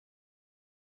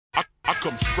I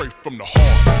come straight from the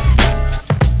heart.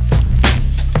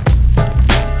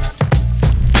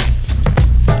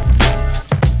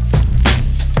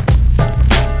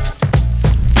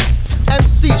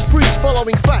 MCs freeze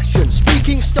following fashion.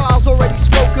 Speaking styles already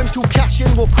spoken to cash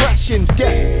in will crash in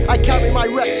death. I carry my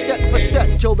rep step for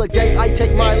step till the day I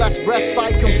take my last breath,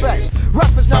 I confess.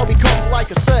 Rappers now become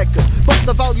like a circus, but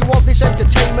the value of this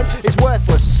entertainment is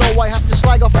worthless, so I have to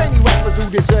slag off any rappers who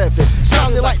deserve this.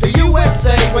 Sounding like the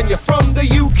USA when you're from the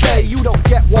UK, you don't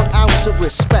get 1 ounce of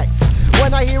respect.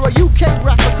 When I hear a UK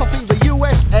rapper copy the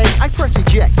USA, I press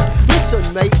eject.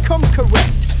 Listen mate, come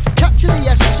correct. Capture the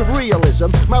essence of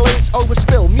realism, my lyrics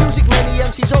overspill. Music many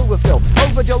MCs overfill.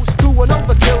 Overdose to an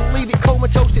overkill, leave it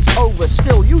comatose, it's over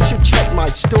still. You should check my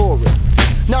story.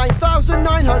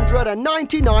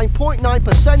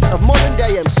 9,999.9% of modern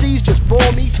day MCs just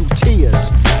bore me to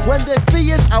tears when their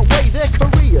fears outweigh their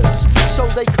careers, so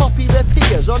they copy their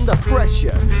peers under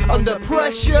pressure, under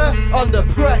pressure, under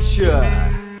pressure.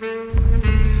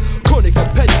 Chronic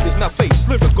competitors now face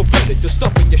lyrical predators,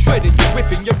 stopping you, shredding you,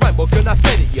 ripping your rhyme, what can I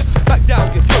fed you? Back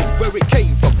down your throat where it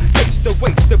came from. Taste the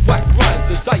waste of whack rhymes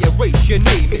as I erase your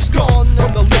name. It's gone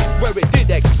from the list where it did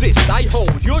exist. I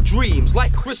hold your dreams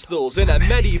like crystals in a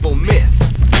medieval myth,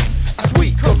 as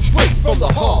we come straight from the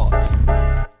heart.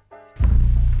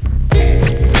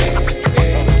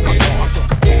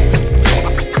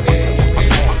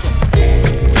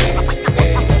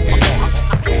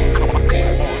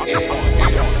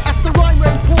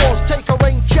 Take a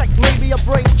rain check, maybe a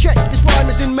brain check. This rhyme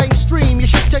is in mainstream, you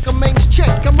should take a mains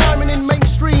check. I'm rhyming in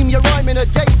mainstream, you're rhyming a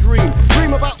daydream.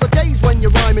 Dream about the days when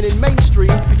you're rhyming in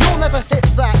mainstream. You'll never hit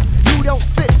that, you don't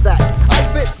fit that. I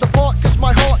fit the part cause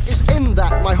my heart is in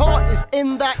that. My heart is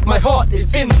in that, my heart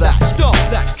is in that. Start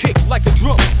that kick like a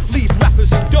drum. Leave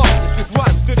rappers in darkness with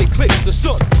rhymes that eclipse the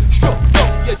sun. Struck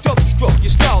dumb, you're dumbstruck.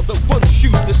 Your style that once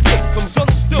used to stick comes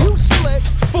unstuck. You slip,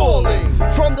 falling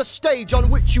from the stage on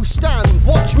which you stand.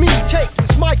 Watch me take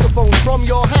this microphone from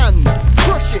your hand,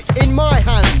 crush it in my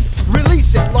hand,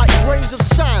 release it like grains of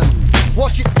sand.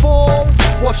 Watch it fall,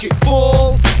 watch it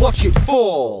fall, watch it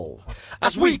fall,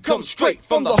 as we come straight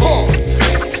from the heart.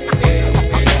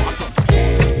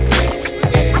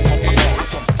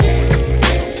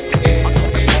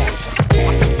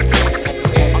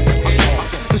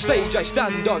 The stage I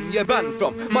stand on, you're banned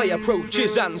from. My approach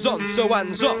is hands-on, so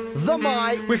hands off the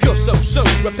mic. With your so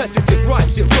repetitive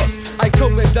rhymes, it rusts. I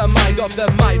come with the mind of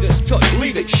the Midas touch,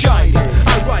 leave it shining.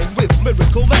 I rhyme with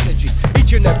lyrical energy.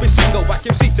 Each and every single whack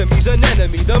MC to me's an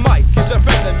enemy. The mic is a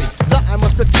friend of me that I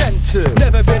must attend to.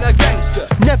 Never been a gangster,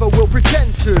 never will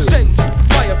pretend to. Send you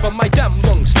fire from my damn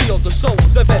lungs, steal the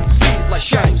souls of MCs like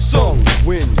Shang Tsung.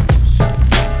 Wins,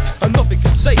 and nothing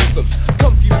can save them.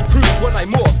 Confused crews when I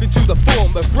morph into the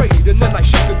form of raid, and then I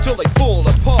shock them till they fall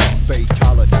apart.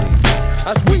 Fatality,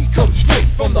 as we come straight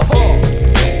from the heart.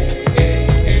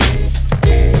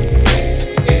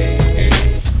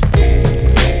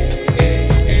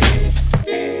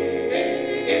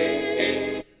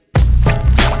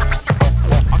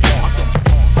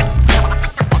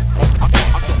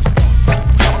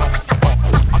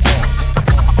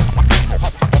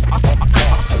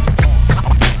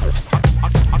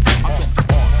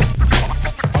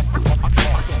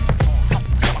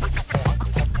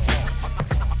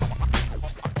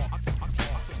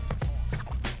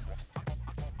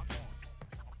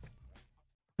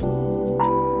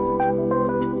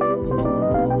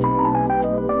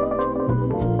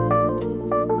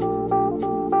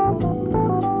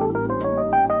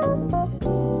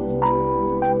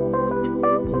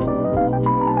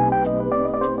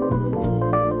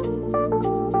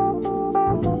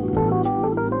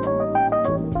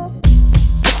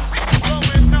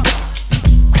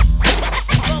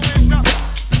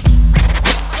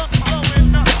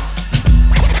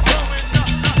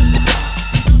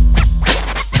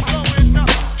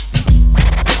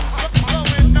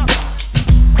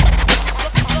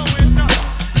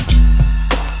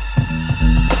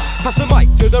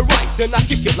 And I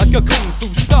kick it like a kung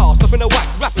fu star, stopping a whack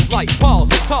rappers like bars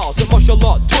and tars at martial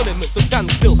art tournaments, so stand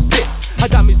still stiff. I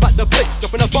damage like the blitz,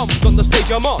 dropping the bombs on the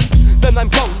stage I'm on. Then I'm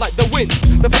gone like the wind,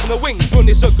 the flap and the wings,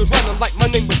 running circles round and like my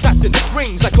name was Saturn.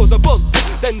 Rings, I cause a buzz,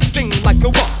 then sting like a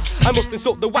wasp. I must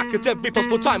insult the whack at every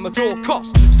possible time at all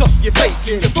costs. Stop your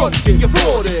faking, your fronting, your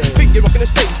frauding. Think you're rocking the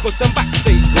stage, but I'm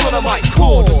backstage, pulling a mic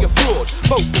cord on your fraud.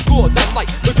 Vocal cords, I'm like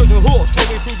the Trojan horse,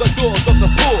 rolling through the doors of the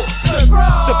floor.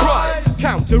 Surprise! Surprise!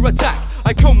 Counter-attack,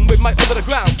 I come with my under the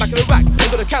ground, back in the rack,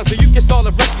 under the counter. You can style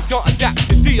a rap you can't adapt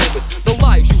to deal with the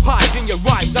lies you hide in your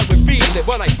rhymes. I reveal it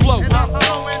when I blow up.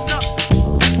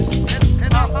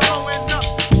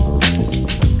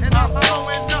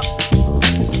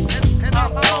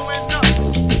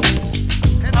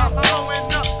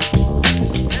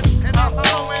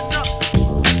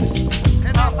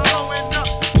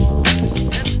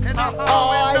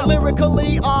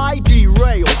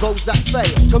 those that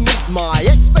fail to meet my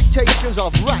expectations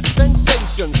of rap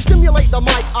sensation. Stimulate the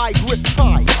mic, I grip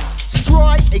tight.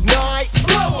 Strike, ignite,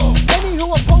 blow. Any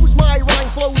who oppose my rhyme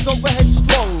flows overhead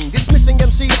strong. Dismissing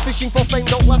MCs fishing for fame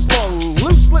don't last long.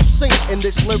 Loose lips sink in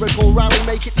this lyrical rally,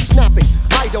 make it snappy.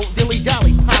 I don't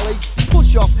dilly-dally, pally.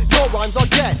 Push off, your rhymes are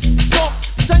dead.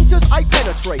 Soft centers I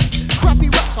penetrate. Crappy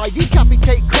raps I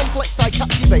decapitate. Complex I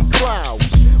captivate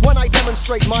crowds. When I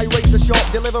demonstrate my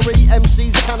razor-sharp delivery,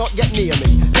 MCs cannot get near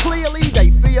me. Clearly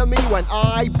they fear me when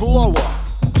I blow up.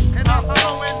 And I'm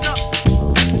blowing up.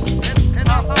 And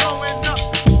I'm blowing up.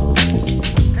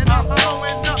 And I'm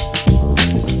blowing up.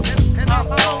 And I'm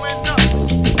blowing up.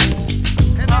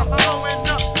 And I'm blowing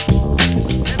up.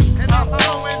 And I'm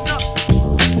blowing up.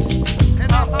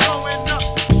 And I'm blowing up.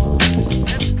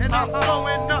 And I'm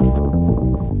blowing up.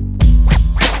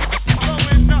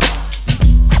 Blowing up.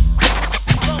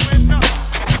 Blowing up.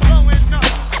 Blowing up.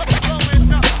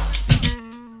 Blowing up.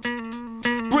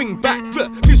 Bring back the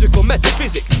musical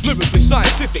metaphysic, lyrically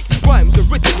scientific. Rhymes are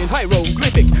written in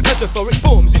hieroglyphic, metaphoric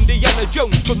forms Indiana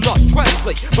Jones could not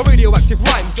translate. My radioactive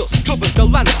rhyme dust covers the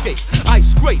landscape. I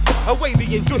scrape away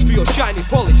the industrial shiny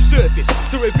polished surface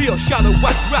to reveal shallow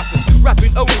whack rappers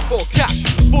rapping only for cash.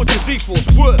 Forges equals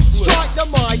worthless. Strike the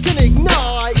mic and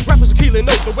ignite. Rappers are keeling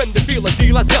over when they feel a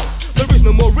deal I dealt. There is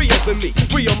no more real than me,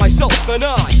 real myself and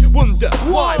I wonder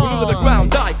why when under the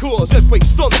ground I cause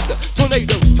earthquakes, thunder,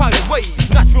 tornadoes, tidal waves,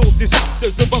 natural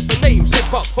disasters above the names,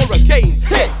 hip-hop hurricanes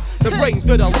hit the brains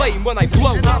that are lame when I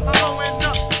blow And I'm up. blowing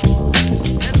up.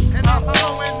 And I'm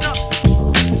blowing up.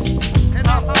 And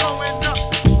I'm blowing up.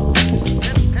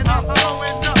 And I'm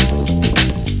blowing up.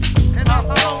 And I'm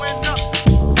blowing up.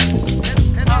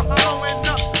 And I'm blowing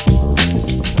up.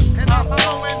 And I'm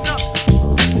blowing up.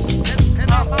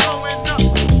 And I'm blowing up.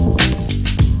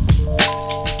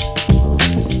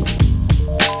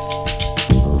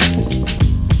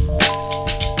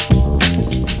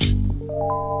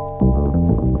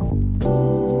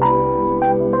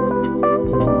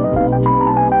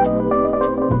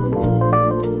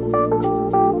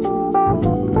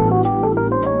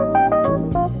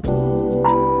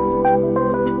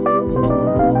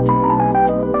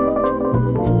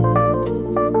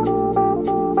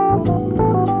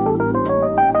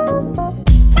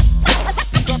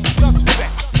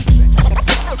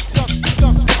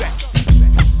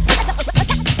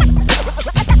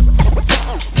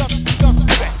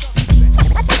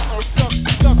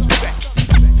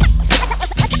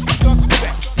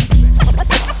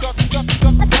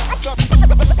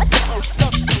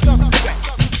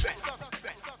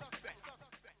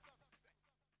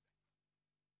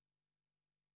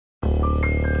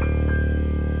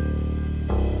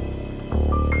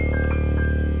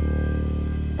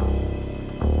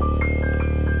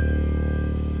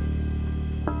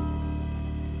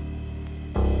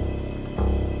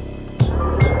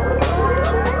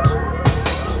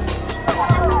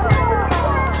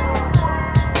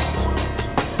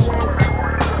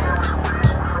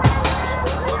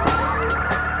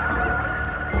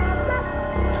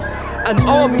 An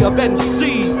army of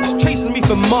MCs chases me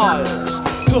for miles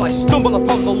till I stumble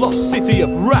upon the lost city of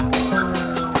rap.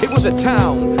 It was a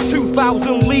town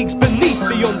 2,000 leagues beneath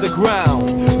the underground,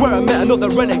 where I met another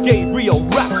renegade real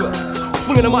rapper,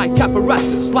 swinging a mic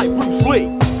apparatus like Bruce Lee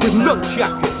with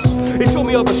nunchakas. He told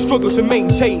me of a struggle to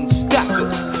maintain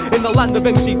status in the land of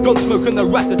MC Gunsmoke and the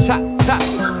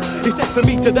rat-a-tat-tatters. He said to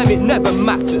me, to them it never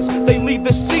matters, they leave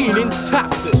the scene in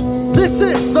tatters. This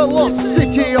is the lost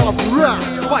city of rap.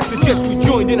 So I suggest we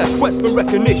join in a quest for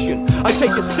recognition. I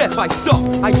take a step, I stop,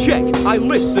 I check, I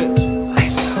listen.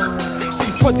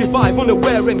 See 25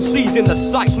 unaware MCs in the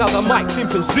sights, now the mic's in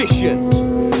position.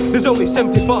 There's only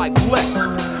 75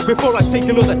 left. Before I take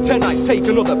another 10, I take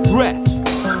another breath.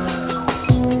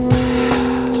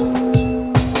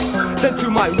 Then to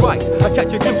my right, I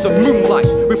catch a glimpse of moonlight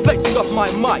reflecting off my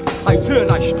mic. I turn,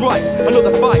 I strike,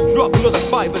 another 5 drop, another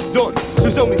 5 are done.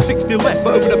 There's only 60 left,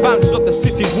 but over the boundaries of the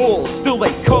city walls, still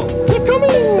they come. They're coming,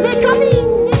 they're coming.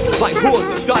 Like hordes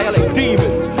of dialect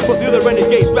demons, but the other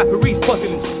renegade rapperies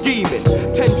plotting and scheming.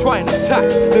 10 try and attack,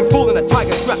 then fall in a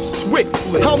tiger trap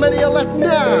swiftly. How many are left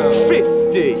now?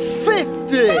 50. 50.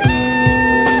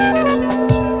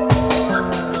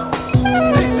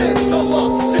 This is the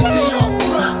lost city of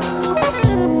rap.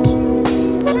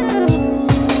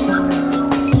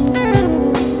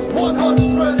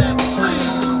 100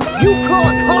 MCs. You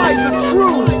can't hide the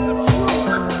truth.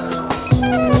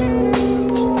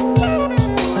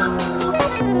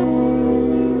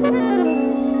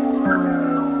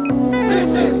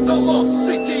 This is the lost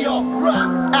city of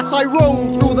rap. As I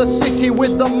roam through the city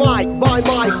with the mic by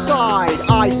my side,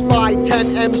 I spy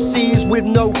 10 MCs with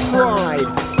no pride.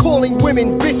 calling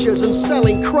women bitches and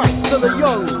selling crack to the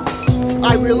young.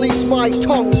 I release my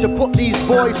tongue to put these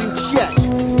boys in check,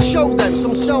 show them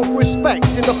some self-respect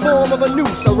in the form of a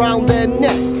noose around their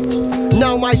neck.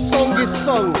 Now my song is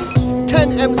sung,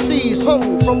 10 MCs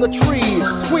hung from the trees,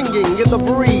 swinging in the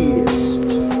breeze.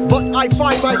 But I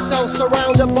find myself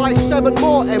surrounded by 7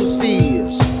 more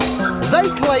MCs. They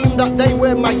claim that they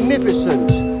were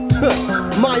magnificent.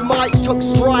 My mic took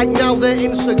strike, now they're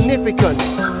insignificant.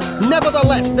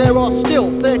 Nevertheless, there are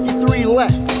still 33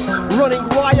 left. Running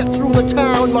riot through the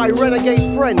town, my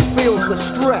renegade friend feels the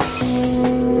stress.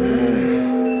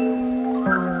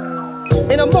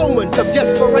 In a moment of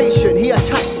desperation, he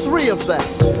attacked 3 of them.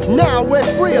 Now we're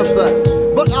 3 of them,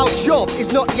 but our job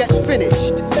is not yet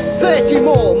finished. 30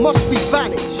 more must be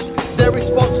banished. Their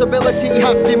responsibility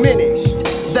has diminished.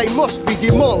 They must be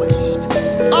demolished.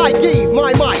 I gave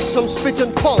my mic some spit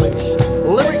and polish.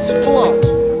 Lyrics flow.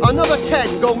 Another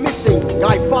 10 go missing.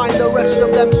 I find the rest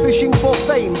of them fishing for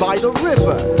fame by the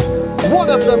river. One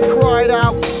of them cried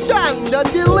out, "Stand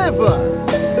and deliver!"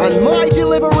 And my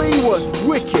delivery was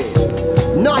wicked.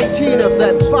 19 of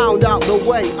them found out the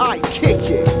way I kick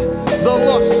it. The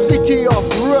lost city of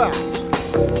rap.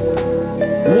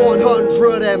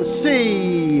 100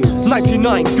 MCs.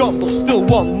 99 gone, but still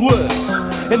one lurks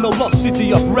in the lost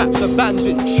city of rap's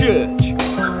abandoned church.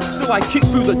 So I kick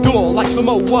through the door like some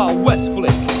old Wild West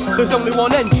flick. There's only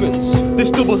one entrance,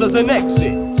 this doubles as an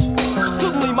exit.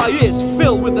 Suddenly my ears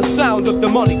fill with the sound of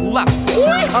demonic laughter.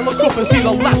 I look up and see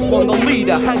the last one, the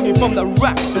leader, hanging from the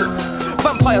rafters.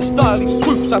 Vampire style he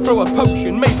swoops, I throw a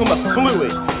potion made from a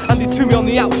fluid, handed to me on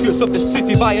the outskirts of the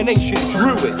city by an ancient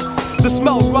druid. The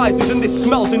smell rises and this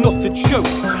smells enough to choke.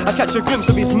 I catch a glimpse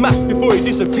of his mask before he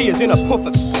disappears in a puff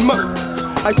of smoke.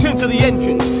 I turn to the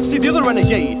entrance, see the other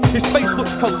renegade. His face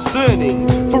looks concerning,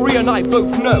 for he and I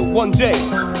both know one day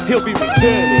he'll be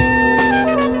returning.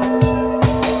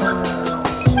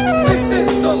 This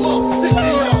is the lost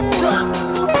city of rap.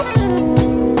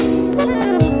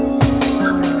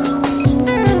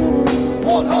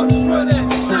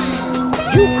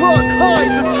 You can't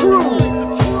hide the truth.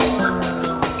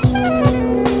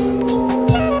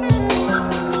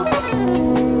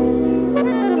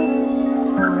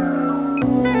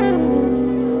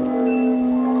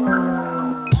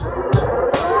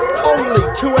 Only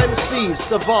 2 MCs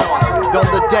survived on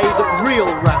the day that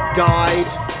real rap died.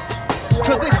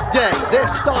 To this day, their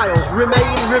styles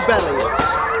remain rebellious,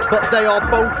 but they are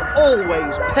both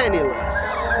always penniless.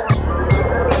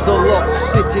 The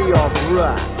lost city of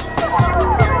rap.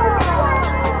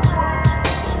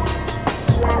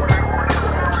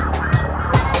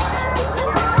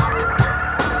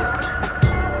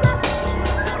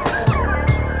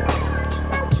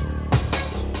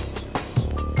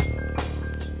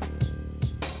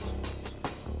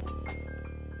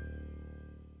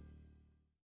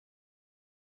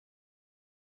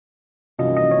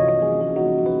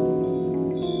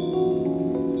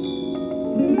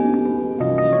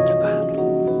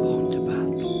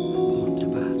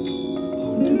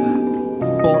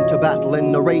 Battle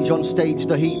in the rage on stage,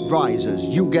 the heat rises.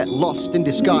 You get lost in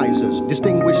disguises.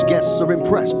 Distinguished guests are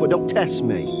impressed, but don't test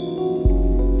me,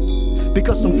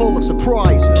 because I'm full of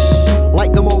surprises,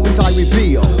 like the moment I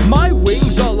reveal. My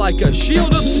wings are like a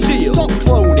shield of steel. Stop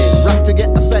cloning, rap to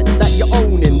get the set that you're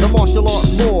owning. The martial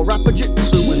arts law, rapper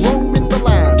jitsu is roaming the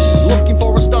land, looking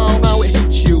for a style, now it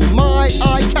hits you. My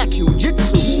eye catch you,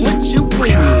 jitsu splits you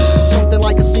clean. Something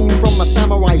like a scene from a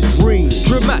samurai's dream.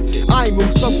 Dramatic. I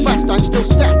move so fast, I'm still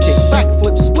static.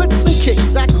 Backflips, splits and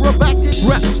kicks, acrobatic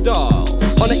Rap styles.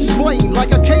 unexplained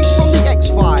like a case from the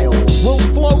X-Files, will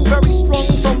flow very strong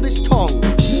from this tongue.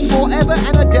 Forever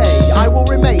and a day I will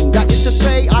remain, that is to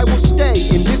say I will stay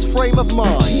in this frame of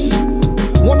mind.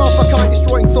 One of a kind,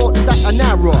 destroying thoughts that are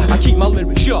narrow. I keep my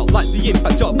lyrics sharp like the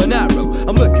impact of an arrow.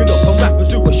 I'm looking up on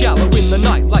rappers who are shallow in the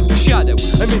night like a shadow.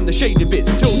 I'm in the shady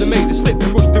bits till they made a slip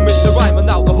and rushed them with the rhyme, and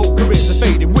now the whole career's a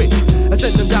faded wish. I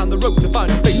send them down the road to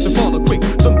find a face to follow quick.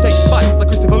 Some take bites like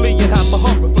Christopher Lee and have my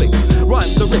heart reflects.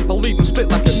 Rhymes are rip, I'll leave them split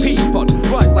like a pea pod.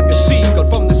 Rise like a sea god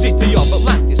from the city of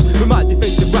Atlantis. With my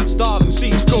defensive rap style,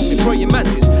 MCs call me praying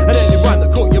mantis. And any rhyme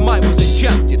that caught your mind was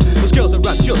enchanted. The skills of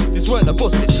rap justice weren't a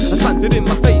bust this. I slanted in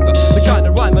my favour, the kind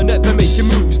of rhyme I never making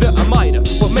moves that are minor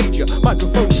but major.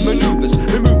 Microphone maneuvers,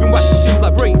 removing whack MCs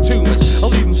like brain tumours. I'll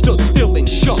leave them stood still in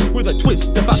shock with a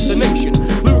twist of fascination.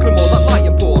 Lyrical more like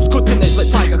lion paws, cutting edge like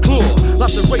tiger claw.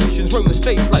 Lacerations roam the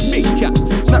stage like big cats.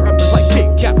 Snap rappers like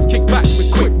Kit Kats, kick back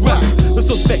with quick raps. The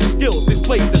suspect skills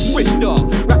display the swift art.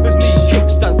 Rappers need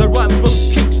kickstands, their rhymes won't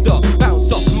kickstart.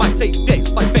 Bounce off, might take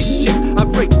decks like fake chicks. I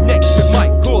break necks with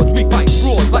mic cords, we fight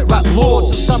frauds like rap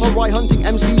lords. Samurai hunting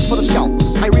MCs for the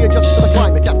scalps. I readjust to the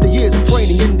climate after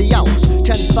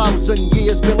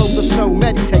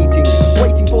meditating,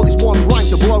 waiting for this one rhyme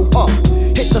to blow up.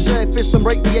 Hit the surface and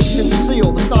radiation to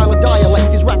seal. The style of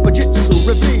dialect is rapper jitsu.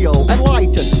 Reveal,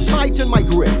 enlighten, tighten my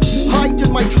grip,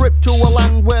 heighten my trip to a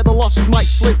land where the lost might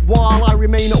slip while I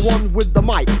remain at one with the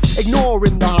mic,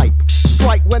 ignoring the hype.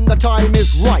 Strike when the time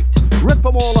is right. Rip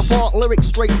them all apart, lyrics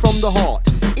straight from the heart.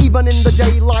 Even in the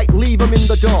daylight, leave them in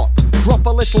the dark. Drop a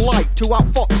little light to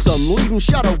outfox them, leave them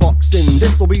shadow boxing.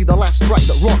 This'll be the last track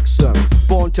that rocks them.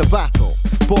 Born to battle,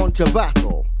 born to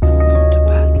battle. Born to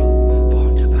battle,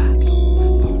 born to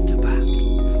battle, born to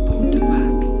battle, born to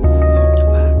battle, born to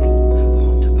battle,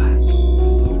 born to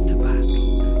battle, born to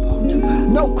battle, born to battle.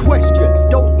 No question,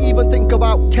 don't even think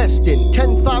about testing.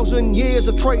 10,000 years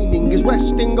of training is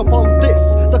resting upon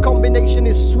this. The combination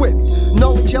is swift,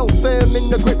 knowledge held firm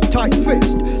in a grip tight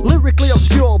fist. Lyrically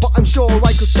obscure, but I'm sure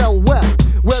I could sell well.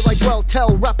 Where I dwell,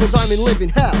 tell rappers I'm in living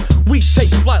hell. We take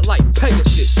flight like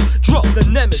Pegasus, drop the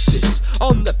nemesis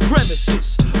on the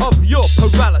premises of your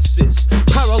paralysis,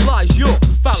 paralyze your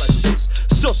fallacies.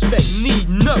 Suspect need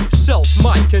no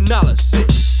self-mic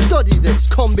analysis. Study this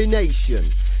combination.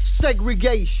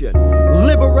 Segregation,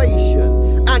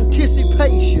 liberation,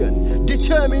 anticipation,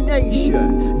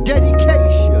 determination,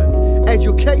 dedication,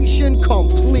 education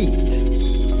complete.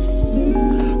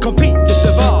 Compete to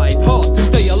survive, hard to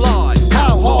stay alive.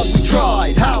 How hard we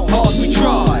tried, how hard we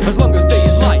tried. As long as day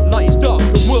is light, night is dark,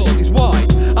 and world is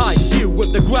wide. I view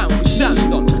what the ground we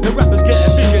stand on. The rappers get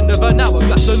a vision of an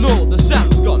hourglass and all the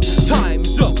sand's gone.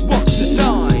 Time's up, what's the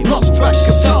time? Lost track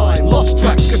of time, lost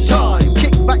track of time.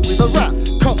 Kick back with a rap.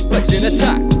 Complex in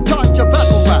attack. Time to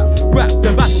battle rap. Rap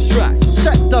the battle track.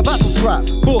 Set the battle trap.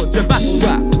 Born to battle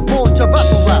rap. Born to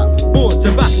battle rap. Born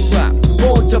to battle rap.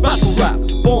 Born to battle rap.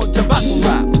 Born to battle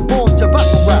rap. Born to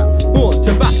battle rap. Born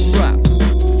to battle rap.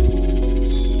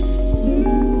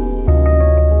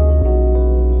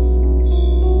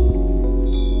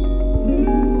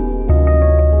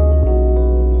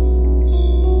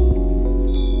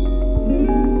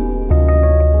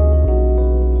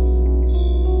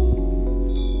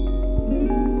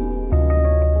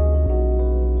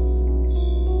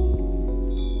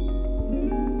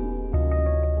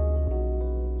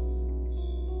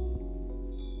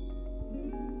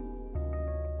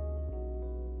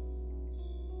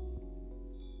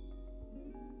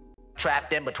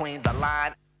 Trapped in between the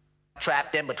line,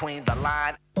 trapped in between the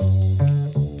line.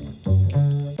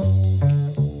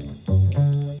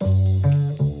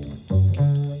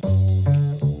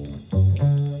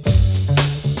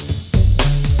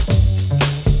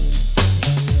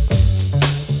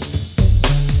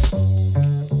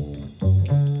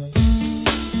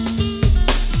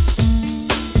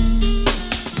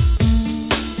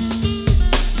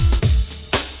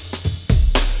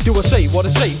 Do I say what I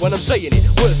say when I'm saying it?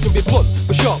 Words can be blunt,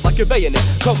 but sharp like a bayonet.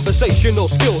 Conversational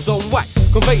skills on wax,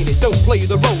 conveying it. Don't play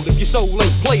the role if your soul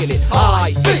ain't playing it.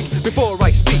 I think before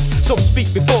I speak, some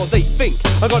speak before they think.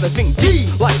 I gotta think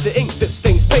deep, like the ink that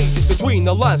stains pages between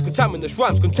the lines. Contaminous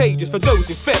rhymes contagious for those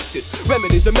infected.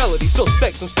 Remedies a melody,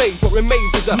 suspect on stage. What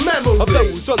remains is a memory of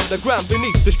those underground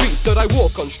beneath the streets that I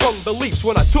walk on. Strong beliefs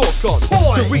when I talk on.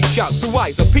 To reach out through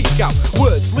eyes or peek out,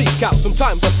 words leak out.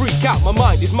 Sometimes I freak out. My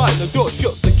mind is mine, the door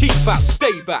shuts. So keep out,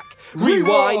 stay back,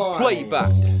 rewind, playback.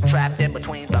 Trapped in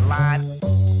between the line,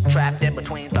 trapped in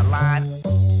between the line,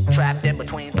 trapped in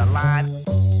between the line.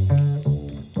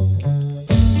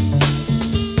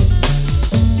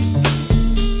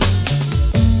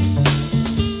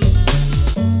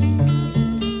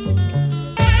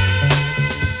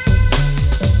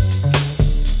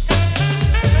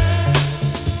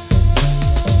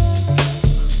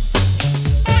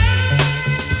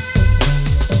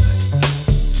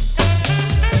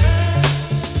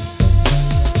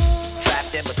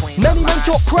 Many men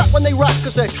talk crap when they rap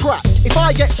cause they're trapped. If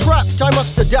I get trapped, I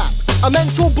must adapt. A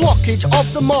mental blockage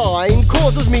of the mind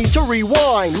causes me to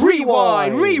rewind.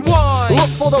 Rewind, rewind. Look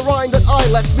for the rhyme that I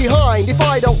left behind. If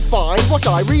I don't find what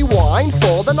I rewind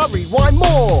for, then I rewind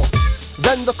more.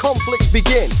 Then the conflicts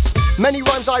begin. Many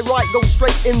rhymes I write go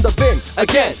straight in the bin.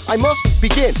 Again, I must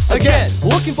begin again.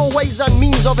 Looking for ways and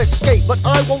means of escape, but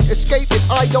I won't escape if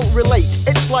I don't relate.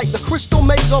 It's like the crystal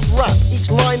maze of rap.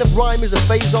 Each line of rhyme is a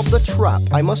phase of the trap.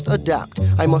 I must adapt,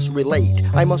 I must relate,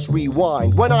 I must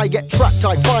rewind. When I get trapped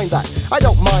I find that I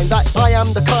don't mind that. I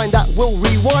am the kind that will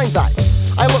rewind that.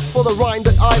 I look for the rhyme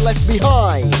that I left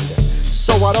behind,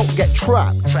 so I don't get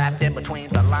trapped. Trapped in between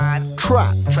the line,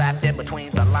 Trapped, trapped in between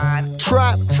the line,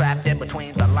 trapped, trapped in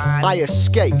between the line. I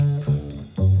escape.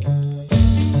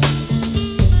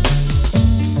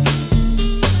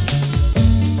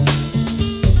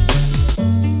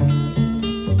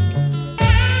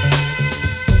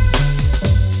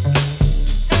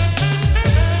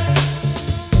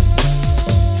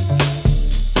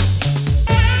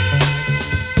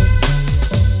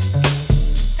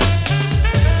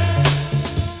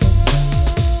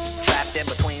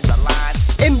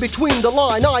 between the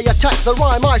line. I attack the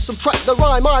rhyme, I subtract the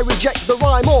rhyme, I reject the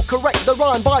rhyme or correct the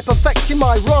rhyme by perfecting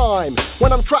my rhyme.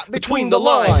 When I'm trapped between the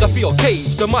lines, I feel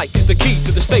caged. The mic is the key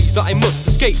to the stage that I must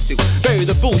escape to. Bury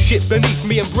the bullshit beneath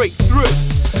me and break through.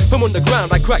 From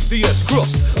underground I crack the earth's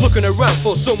crust, looking around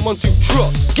for someone to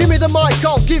trust. Give me the mic,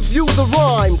 I'll give you the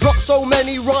rhyme. Drop so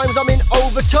many rhymes, I'm in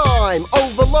overtime.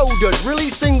 Overloaded,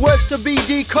 releasing words to be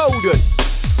decoded.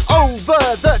 Over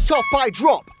the top I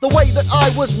drop, the way that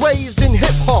I was raised in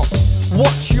hip-hop.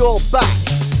 Watch your back,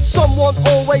 someone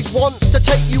always wants to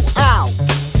take you out.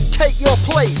 Take your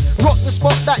place, rock the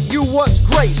spot that you once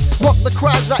graced. Rock the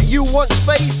crowds that you once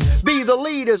faced. Be the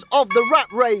leaders of the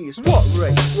rap race. What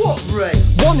race? What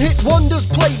race? One-hit wonders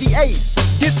play the ace,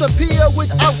 disappear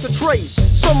without a trace.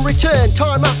 Some return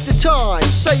time after time,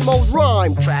 same old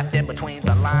rhyme. Trapped in between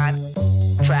the line,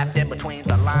 trapped in between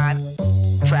the line,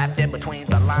 trapped in between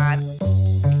the line.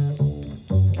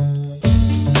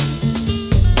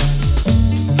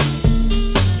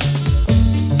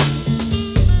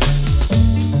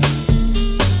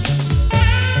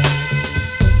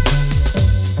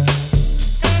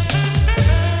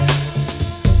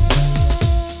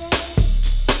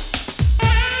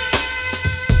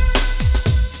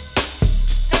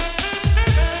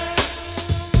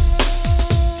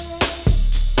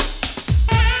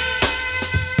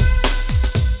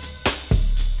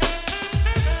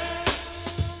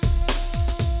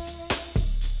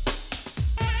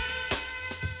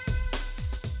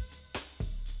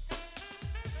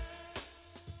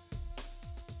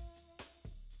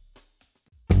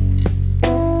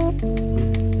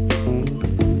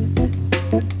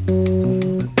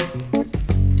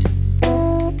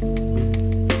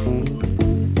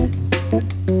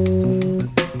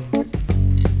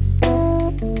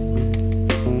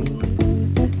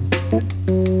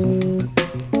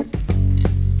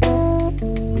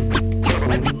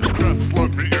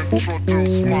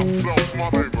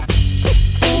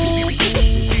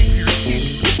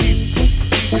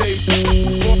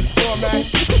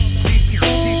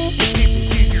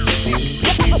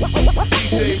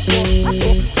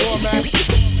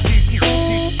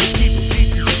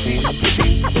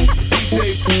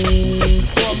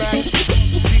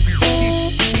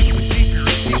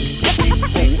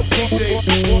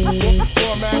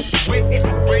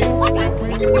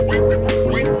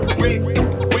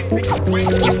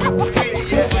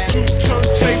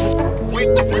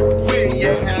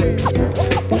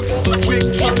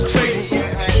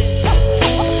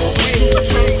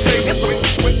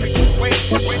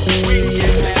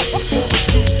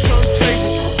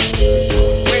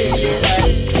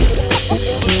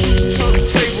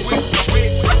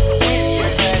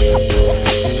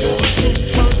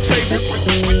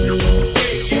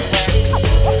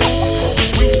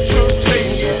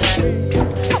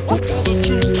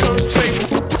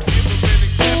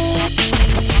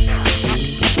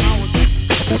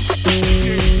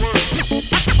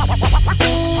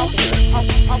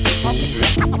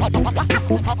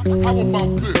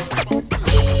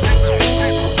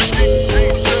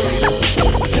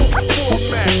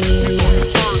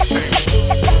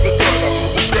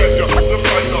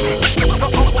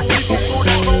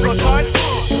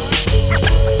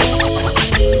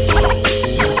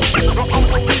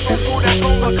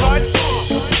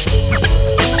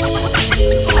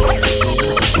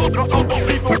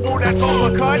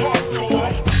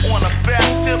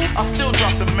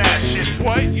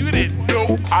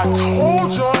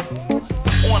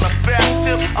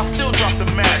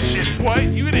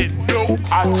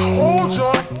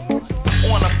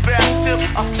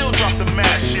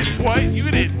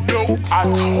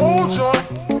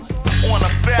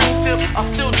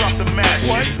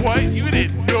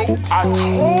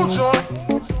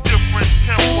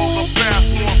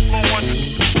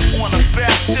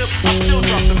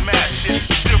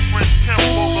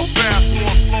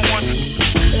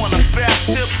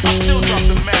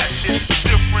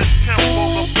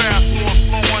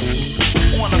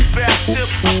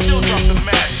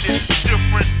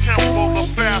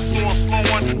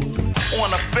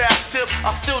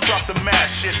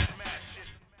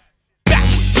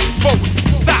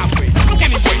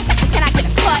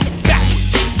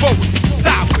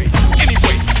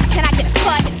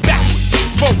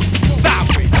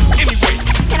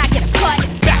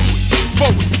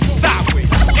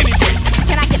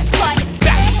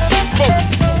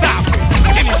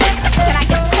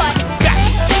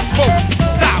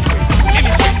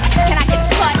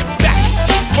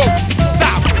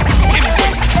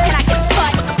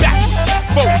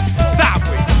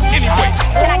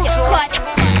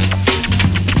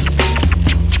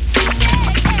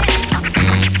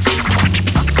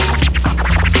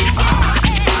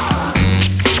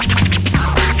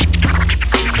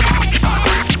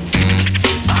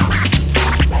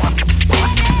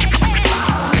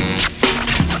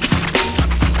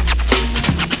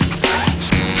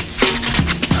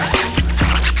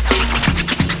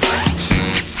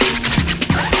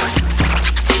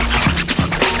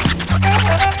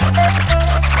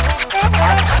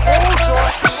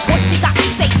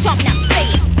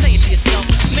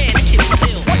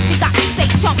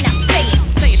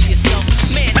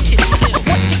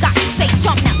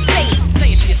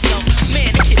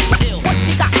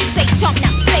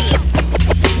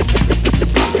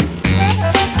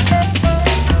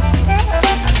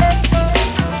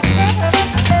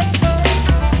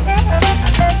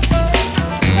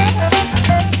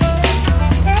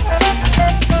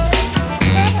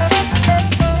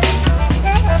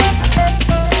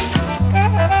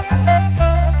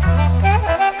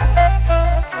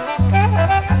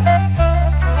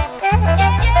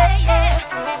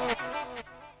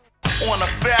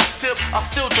 I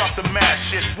still drop the mad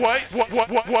shit. What?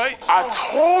 I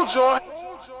told you.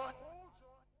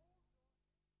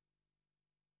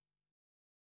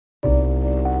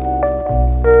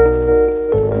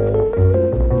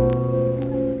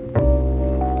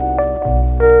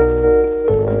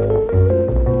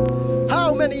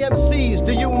 How many MCs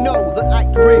do you know that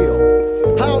act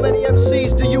real? How many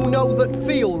MCs do you know that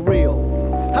feel real?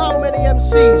 How many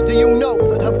MCs do you know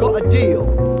that have got a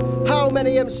deal? How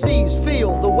many MCs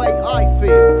feel the way I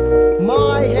feel?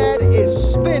 My head is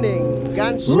spinning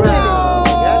and spinning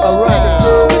and spinning,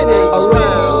 spinning,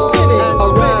 spinning, spinning,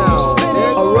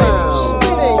 spinning,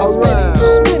 spinning,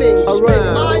 spinning,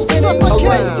 spinning. I'm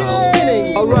suffocated.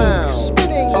 Spinning around,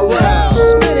 spinning around,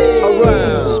 spinning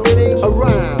around, spinning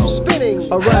around, spinning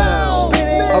around,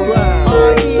 spinning around.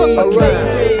 I'm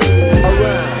suffocated.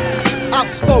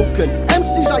 Outspoken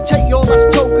MCs, I take your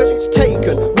last token, it's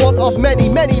taken. One of many,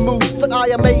 many moves that I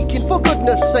am making. For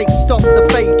goodness sake, stop the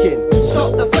faking.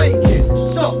 Stop the faking,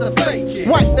 stop the faking.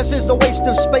 Whackness is a waste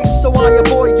of space, so I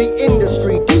avoid the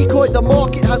industry. Decoy the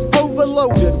market has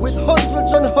overloaded with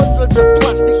hundreds and hundreds of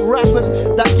plastic rappers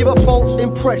that give a false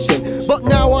impression. But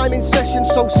now I'm in session,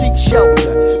 so seek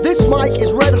shelter. This mic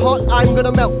is red hot, I'm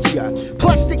gonna melt ya.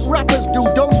 Plastic rappers do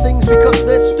dumb things because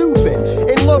they're stupid.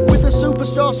 In love with the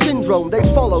superstar syndrome, they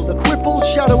follow the crippled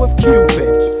shadow of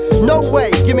Cupid. No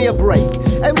way, give me a break.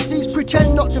 MCs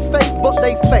pretend not to fake, but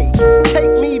they fake.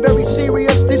 Take me very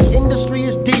serious, this industry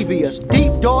is devious,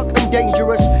 deep, dark and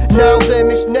dangerous. Now they're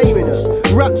misnaming us.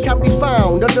 Rap can be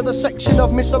found under the section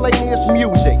of miscellaneous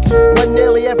music, when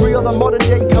nearly every other modern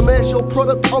day commercial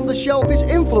product on the shelf is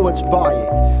influenced by it.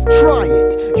 Try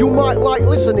it, you might like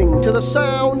listening to the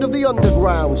sound of the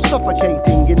underground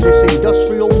suffocating in this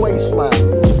industrial wasteland.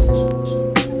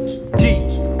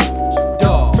 Deep,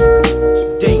 dark,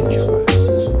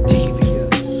 dangerous,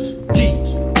 devious. Deep,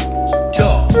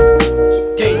 dark,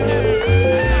 dangerous,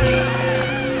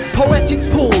 devious. Poetic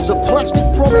pools of plastic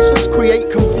promises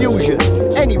create confusion.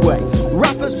 Anyway,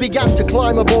 rappers began to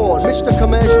climb aboard Mr.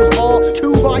 Commercial's arc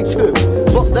 2 by 2.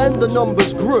 But then the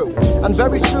numbers grew, and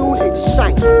very soon it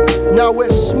sank. Now we're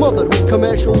smothered with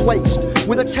commercial waste,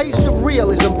 with a taste of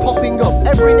realism popping up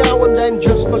every now and then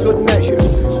just for good measure.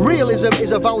 Realism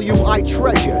is a value I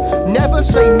treasure. Never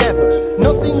say never,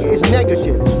 nothing is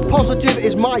negative. Positive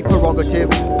is my prerogative.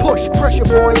 Push pressure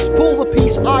points, pull the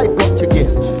piece I've got to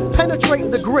give. Penetrate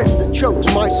the grip that chokes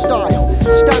my style.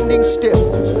 Standing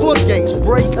still, floodgates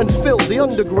break and fill the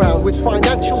underground with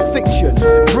financial fiction.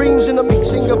 Dreams in the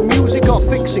mixing of music are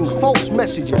fixing false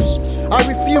messages. I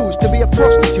refuse to be a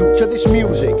prostitute to this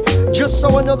music, just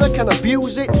so another can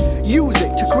abuse it, use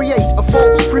it to create a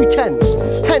false pretense.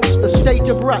 Hence the state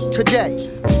of rap today.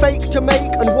 Fake to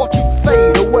make and watch it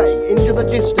fade away into the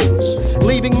distance,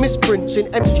 leaving misprints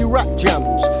in empty rap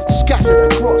jams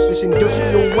scattered across this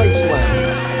industrial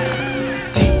wasteland.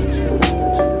 Deep,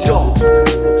 dark,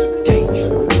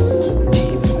 dangerous,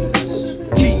 devious.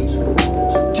 Deep,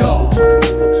 dark,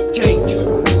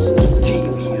 dangerous,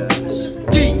 devious.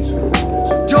 Deep,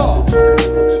 dark,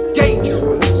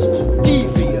 dangerous,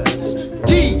 devious.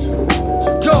 Deep,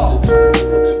 dark,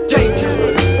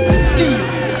 dangerous,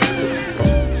 devious.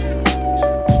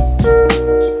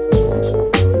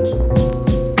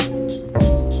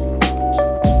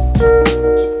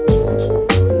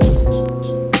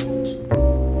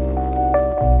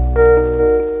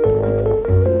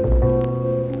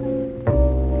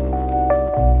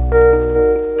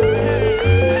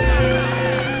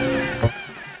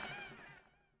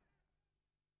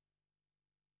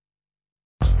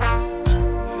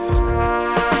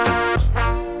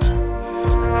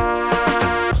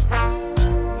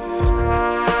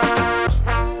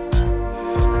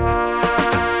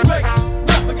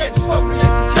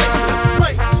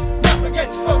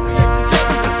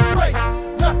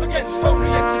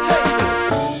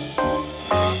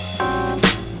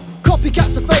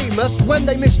 When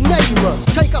they misname us,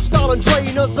 take our style and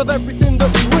drain us of everything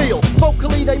that's real.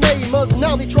 Vocally they maim us,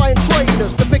 now they try and train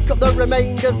us to pick up the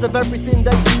remainders of everything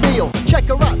they steal. Check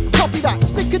a rap, copy that,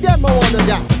 stick a demo on a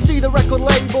that. See the record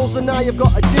labels and now you've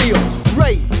got a deal.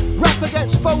 Rape, rap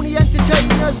against phony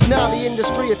entertainers, now the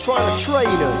industry are trying to train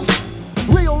us.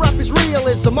 Real rap is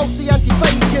realism, mostly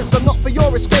anti-fakeism, not for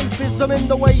your escapism in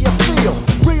the way you feel.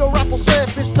 Real rap will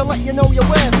surface to let you know you're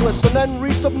worthless and then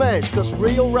resubmerge, cause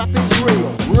real rap is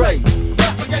real. Rape,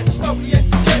 rap against phony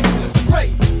entertainers.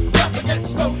 Rape, rap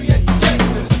against phony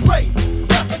entertainers. Rape,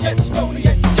 rap against phony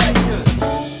entertainers.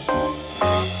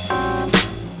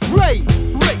 Rape,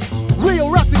 real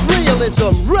rap is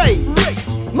realism. Rape,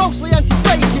 mostly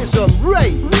anti-fakeism.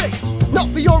 Rape, not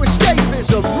for your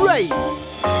escapism. Rape,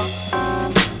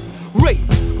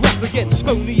 rap against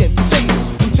phony entertainers.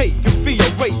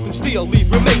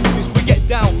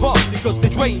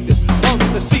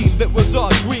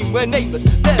 we're nameless,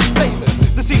 they're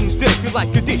famous. The scene's dirty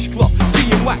like a dishcloth.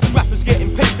 Seeing whack rappers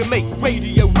getting paid to make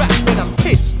radio rap, and I'm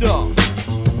pissed off.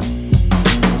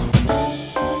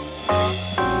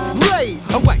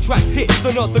 A whack track hits,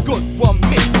 another good one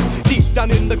misses. Deep down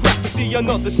in the grass I see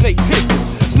another snake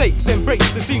hisses. Snakes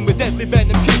embrace the scene with deadly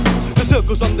venom kisses. The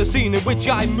circles on the scene in which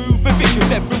I move are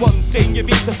vicious. Everyone's saying your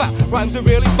beats are fat, rhymes are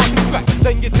really sparking the track.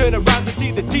 Then you turn around to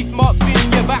see the teeth marks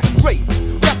in your back. Great,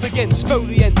 rap against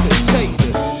phony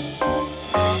entertainers.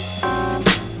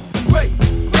 Great,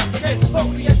 rap against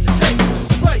phony entertainers.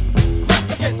 Great, rap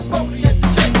against phony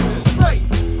entertainers. Great,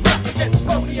 rap against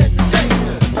phony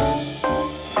entertainers.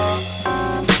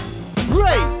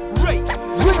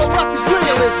 Real rap is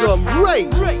realism,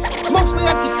 rape. Mostly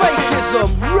anti-fakeism,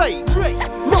 rape.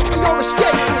 Not for your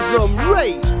escapism,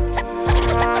 rape.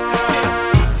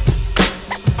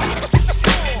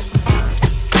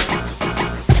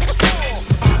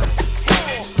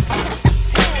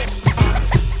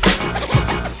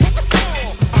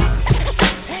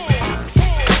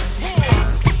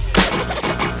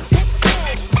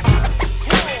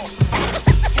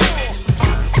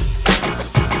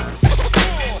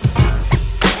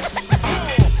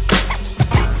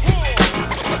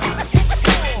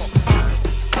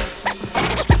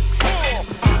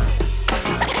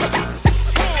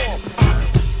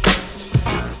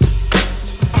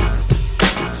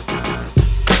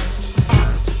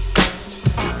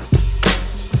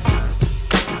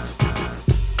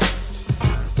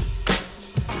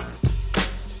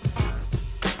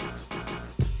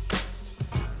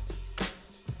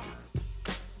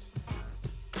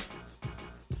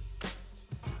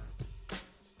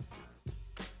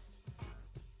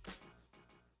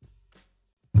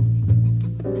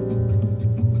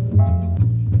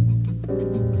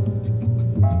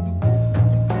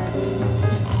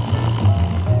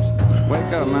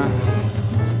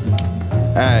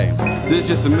 Hey, this is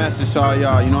just a message to all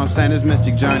y'all, you know what I'm saying? This is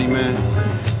Mystik, Journeymen.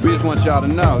 We just want y'all to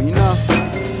know, you know?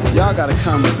 Y'all gotta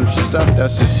come with some stuff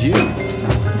that's just you.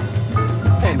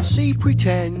 MC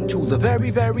pretend to the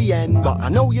very, very end, but I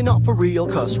know you're not for real,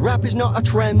 cause rap is not a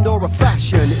trend or a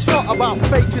fashion. It's not about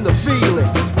faking the feeling,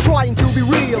 trying to be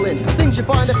real in things you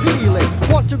find appealing.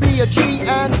 Want to be a G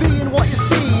and being what you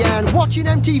see, and watching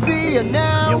MTV, and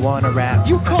now you wanna rap.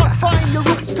 You can't find your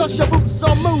roots cause your boots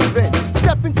are moving,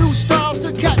 stepping through styles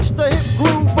to catch the hip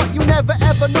groove, but you never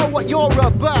ever know what you're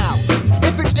about.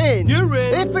 If it's in, you're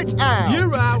in. If it's out,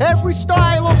 you're out. Every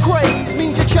style or craze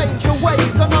means you change your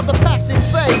ways, another passing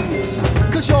phase,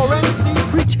 cause your MC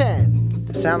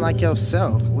pretend. Sound like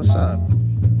yourself, what's up?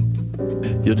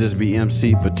 You'll just be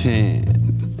MC pretend.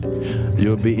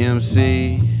 You'll be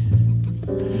MC.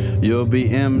 You'll be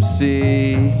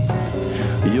MC.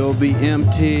 You'll be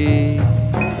empty.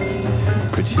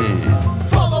 Pretend.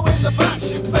 Following the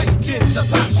fashion, faking the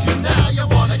passion. Now you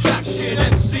wanna cash in,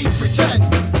 MC pretend.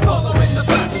 Following the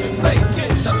fashion,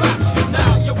 faking the passion.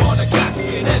 Now you wanna cash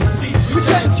in, MC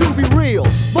Pretend to be real,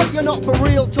 but you're not for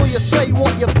real till you say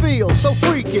what you feel. So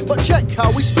freak it, but check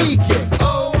how we speak it.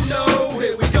 Oh no,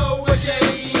 here we go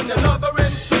again. Another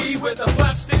MC with a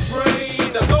plastic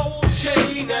brain, a gold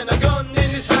chain and a gun in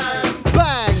his hand.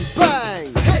 Bang,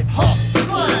 bang, Hip-hop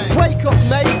slang. wake up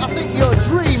mate, I think you're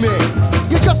dreaming.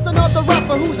 You're just another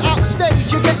rapper who's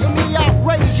outstage. You're getting me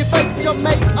outraged. You fake to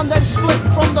make and then split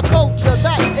from the culture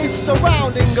that is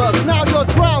surrounding us. Now you're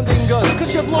drowning us,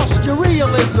 cause you've lost your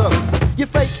realism. You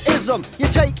fake ism, you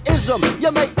take ism.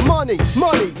 You make money,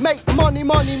 money, make money,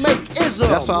 money, make ism.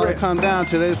 That's all they come down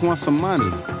to, they just want some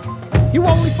money. You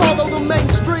only follow the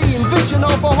mainstream vision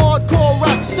of a hardcore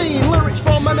rap scene. Lyrics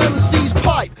from an MC's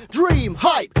pipe. Dream,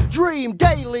 hype, dream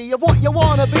daily of what you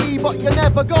wanna be, but you're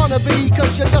never gonna be,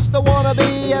 cause you just don't wanna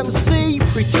be MC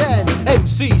pretend.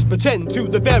 MCs pretend to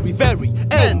the very, very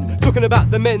end. Talking about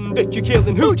the men that you're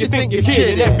killing. Who do you think you're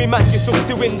kidding? Every man you talk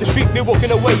to in the street, be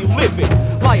walking away living.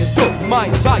 Liars don't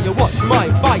mind higher, watch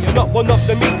mine fire. Not one of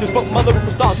the meters, but my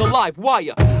lyrical stars alive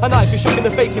wire. And I've been shocking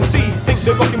the fake MCs, think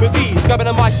they're rocking with these. Grabbing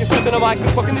a mic and switching a mic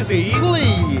and fucking disease.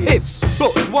 Please. Ifs,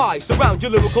 buts, why surround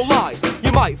your lyrical lies.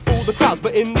 You might fool the crowds,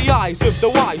 but in the eyes of the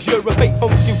wise, you're a fake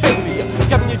funking failure.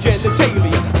 Having your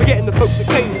genitalia, forgetting the folks that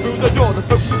came through the door, the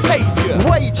folks who paid you.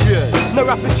 Wages. No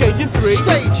rappers changing three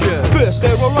Stages. First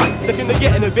they're alright, second they're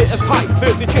getting a bit of hype.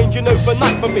 Third they're changing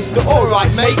overnight from Mr.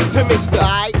 Alright mate to Mr.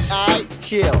 I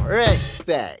chill,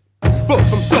 respect. But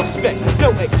from Suspekt,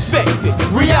 don't expect it.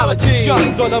 Reality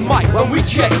shines on a mic when we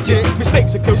checked it.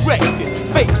 Mistakes are corrected,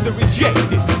 fakes are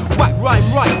rejected. Whack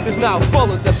rhyme writers now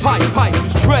follow the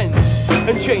piper's trend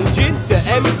and change into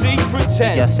MC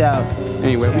pretend. Yourself.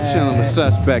 Anyway, we chillin' with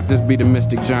Suspekt. This be the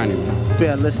Mystik Journeymen.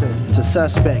 Better listen to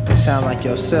Suspekt and sound like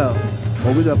yourself.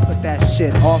 Or we gonna put that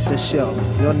shit off the shelf.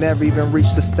 You'll never even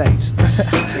reach the States.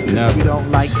 Cause we don't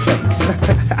like fakes.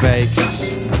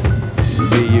 Fakes.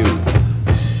 Be you.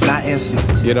 Not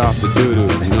MCs. Get off the doo-doo. You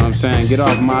know what I'm saying? Get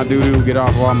off my doo-doo. Get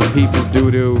off all my people's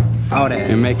doo-doo. All that.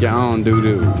 And make your own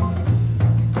doo-doo.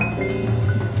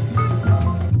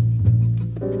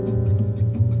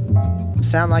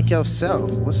 Sound like yourself.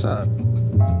 What's up?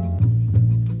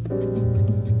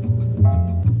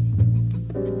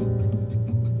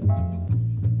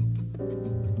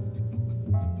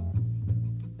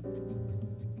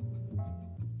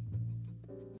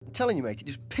 I'm telling you, mate, it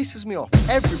just pisses me off.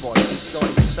 Everybody just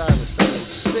starting to sound the same. I'm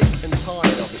sick and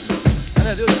tired of it, mate. And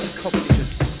I do just copy the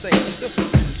same stuff.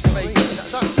 Just fake.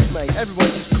 That's it, mate. Everybody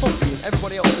just copying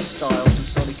everybody else's style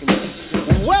just so they can just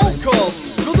Welcome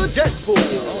to the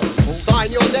Deadpool.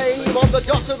 Sign your name on the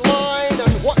dotted line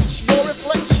and watch your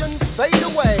reflection fade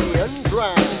away and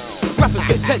drown. Rappers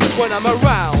get tense when I'm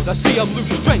around. I see them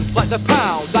lose strength like the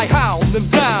pound. I hound them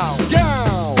down.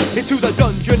 Down into the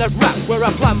dungeon of rap where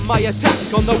I plan my attack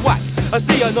on the whack. I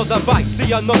see another bite,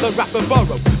 see another rapper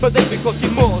borrow, but they be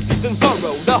clocking more seas than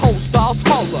Zorro. The whole style's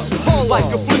hollow, like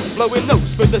a flute blowing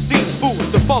notes for the scenes fools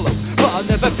to follow. But I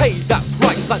never paid that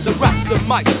price like the raps and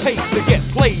mics paid to get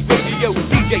played. Radio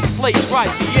DJ slaves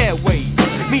ride the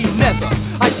airwaves, me never.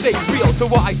 I stay real to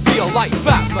what I feel like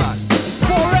Batman.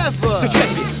 Forever. So check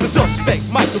it, the suspect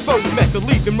microphone method,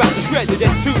 leaving rappers shredded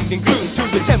and tuned and glued to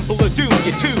the temple of doom.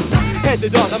 You tune,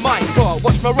 headed on a minecart,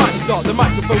 watch my rhymes start. The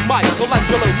microphone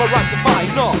Michelangelo, my rhymes are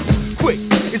fine arts. Quick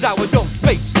is how I dump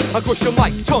fakes, I crush them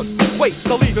like ton weights.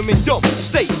 I leave them in dumb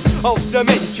states of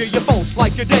dementia. You're false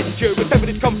like a denture, with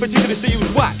evidence competition to see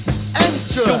who's whack.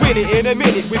 Enter. You'll win it in a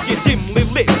minute with your dimly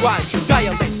lit rhymes. Your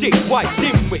dialectic white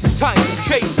dimwits, times have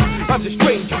changed. Rhymes are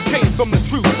strange and changed from the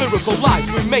true lyrical lives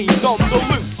remain on the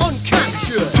loose.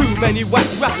 Uncaptured. Too many whack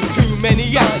rappers, too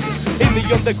many actors. In the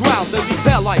underground, they leave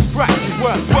hair like fractures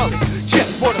where I'm dwelling. Check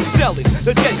what I'm selling,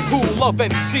 the Deadpool of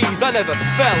MCs I never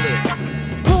fell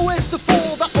in. Who is the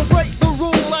fool that will break the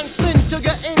rule and sin to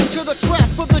get into the trap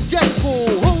of the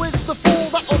Deadpool? Who is the fool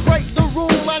that will break the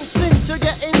rule and sin to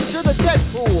get into the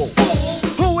Deadpool? Fool.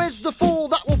 Who is the fool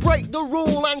that will break the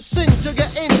rule and sin to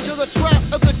get into the trap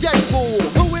of the Deadpool?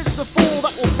 Who is the fool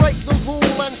that will break the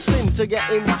rule and sin to get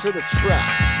into the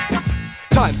trap?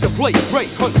 Time to play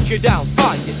great, hunt you down,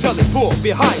 find you, teleport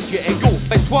behind you,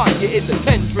 engulf, entwine you in the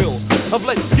tendrils of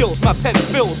lens skills. My pen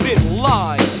fills in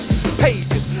lines,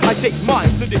 pages. I take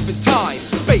minds to different times,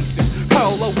 spaces,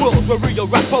 parallel worlds where real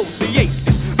rap owns the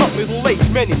aces. Not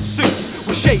middle-aged men in suits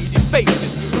with shady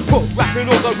faces who put rap in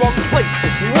all the wrong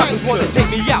places. Rappers wanna take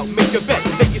me out, make a bet,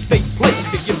 stay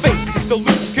place it. Your fate is to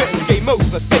lose curtains, game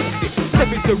over, face it.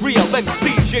 Step into real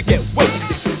MCs, you get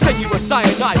wasted. Send you a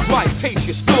cyanide rhyme, taste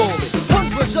you stalling.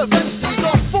 Hundreds of MCs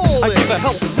are falling. I give a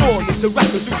health warning to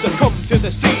rappers who succumb to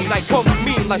the scene. I come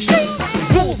mean like shit.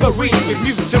 Wolverine with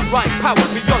mutant rhyme powers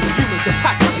beyond human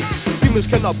capacity. Humans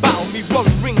cannot battle me, run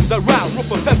rings around.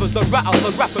 Ruffle feathers are rattle,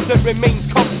 a rapper that remains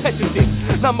competitive.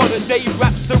 Now modern day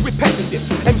raps are repetitive.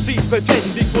 MC pretend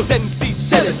equals MC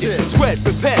sedative. Squared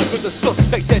prepared for the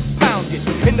suspect head pounded.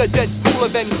 In the dead pool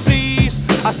of MCs,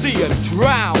 I see him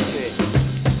drowning.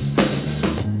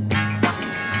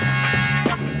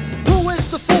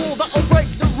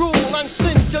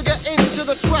 Sin to get into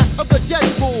the trap of the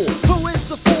Deadpool. Who is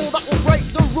the fool that will break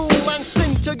the rule and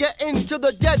sin to get into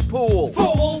the Deadpool?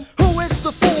 Fool. Who is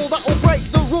the fool that will break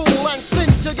the rule and sin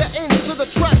to get into the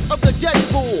trap of the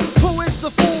Deadpool? Who is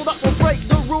the fool that will break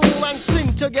the rule and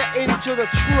sin to get into the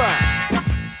trap?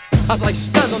 As I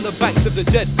stand on the banks of the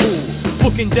Deadpool,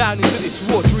 looking down into this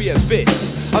watery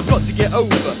abyss, I've got to get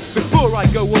over before I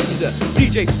go under.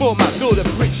 DJ format, build a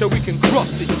bridge so we can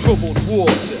cross this troubled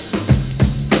water.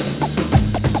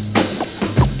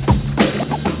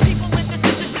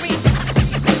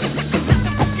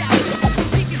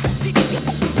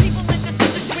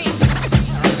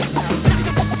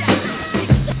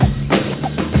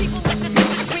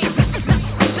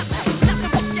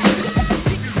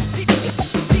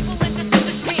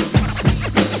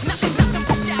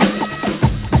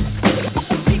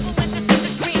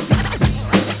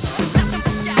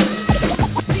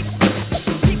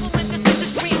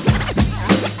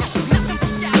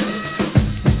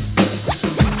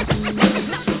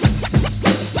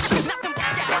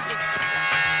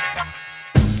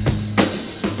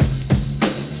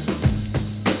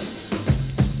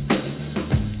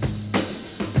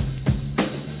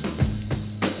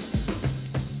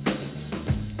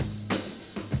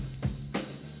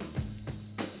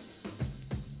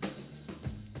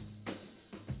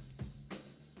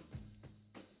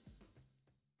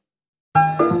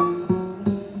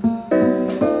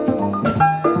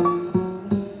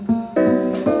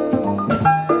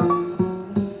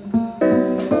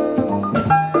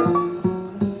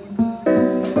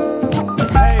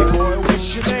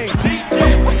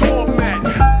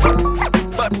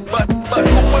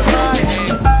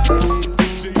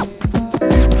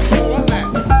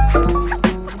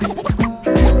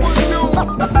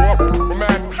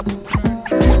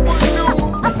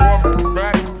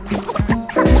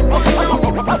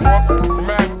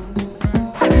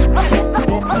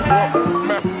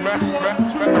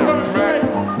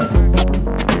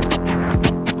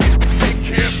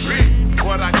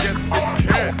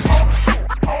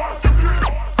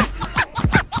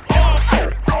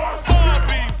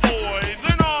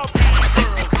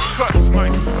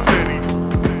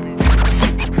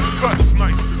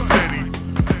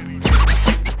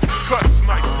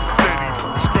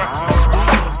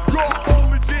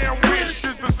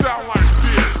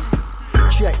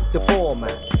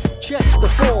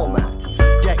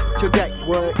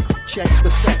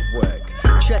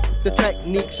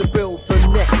 techniques to build the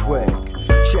network.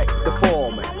 Check the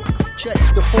format, check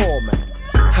the format.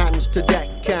 Hands to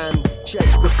deck and check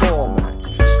the format.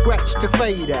 Scratch to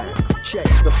fade and check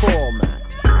the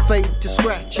format. Fade to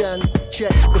scratch and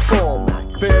check the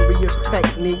format. Various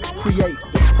techniques create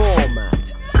the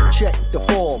format. Check the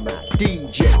format,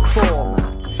 DJ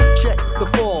format. Check the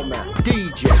format,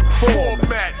 DJ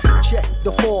format. Check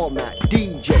the format,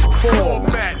 DJ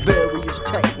format. Various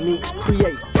techniques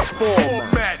create the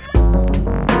format.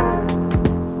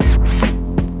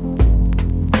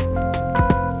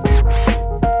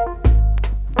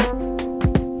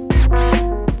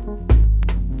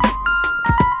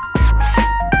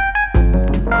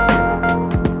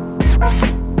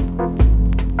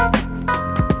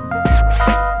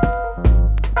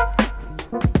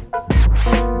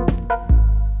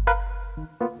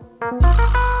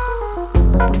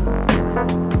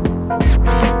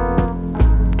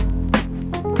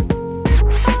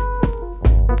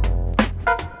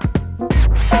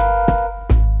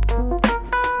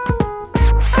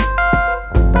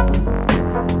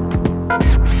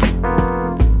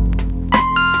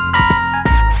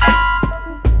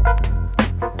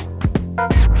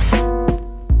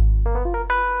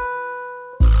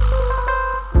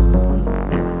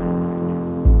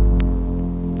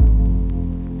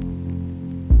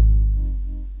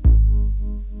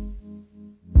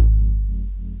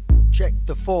 Check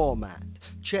the format,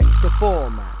 check the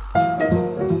format.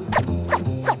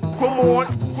 Come on,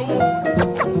 come on,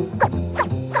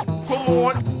 come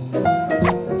on,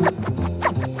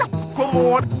 come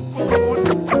on,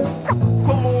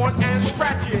 come on and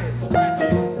scratch it.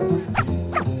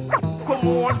 Come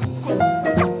on,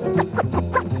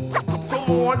 come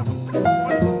on,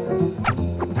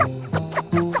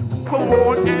 come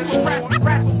on and scratch,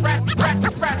 scratch.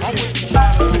 I went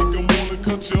inside and take them on and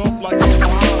cut you up like a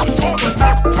biologist.